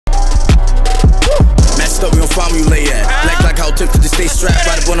messed up, we don't find where you lay at. Like how tips to the stay strapped,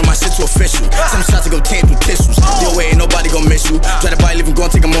 ride up on my shit to official. Some shots to go tan through tissues. Your way, ain't nobody gon' miss you. Try to buy, leave him going,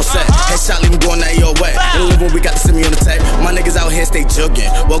 take him on set. Headshot, leave him going that your way. In the living room, we got the semi on the tag. My niggas out here stay jugging.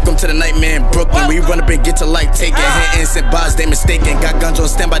 Welcome to the nightmare in Brooklyn. We run up and get to like taking. Hit innocent bars, they mistaken. Got guns on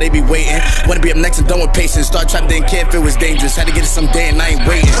standby, they be waiting. Wanna be up next and done with patience. Start trapping, didn't care if it was dangerous. Had to get it someday and I ain't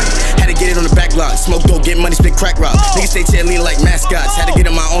waiting. Had to get it on the back block. Smoke dope, get money, spit crack rock. Niggas stay cheerleading like mascots. Had to get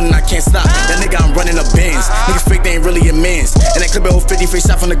on my own and I can't stop. That nigga, I'm running up bands. Niggas fake, they ain't really a man's. And that clip at 50 face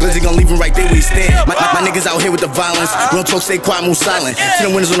shot from the glizzy, gon' leave him right there where he stand. My niggas out here with the violence. Real talk, stay quiet, move silent.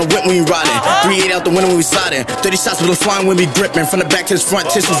 10 windows on the whip when we riding. 3-8 out the window when we sliding. 30 shots with them flying when we gripping. From the back to the front,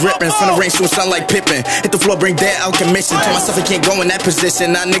 tissues ripping. From the rain, so it sound like Pippin. Hit the floor, bring dead out commission. Told myself I can't go in that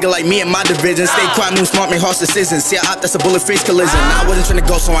position. Not a nigga like me in my division. Stay quiet, move smart, make harsh decisions. See I op, that's a bullet face collision. Nah, I wasn't trying to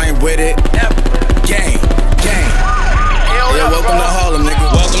go, so I ain't with it. Gang, gang. Yeah, welcome to Harlem, nigga.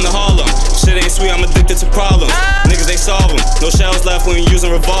 Welcome to Harlem. Shit ain't sweet, I'm addicted to problems. Niggas, they solve them. No shells left when you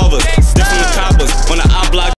using revolvers. Different from the coppers. When the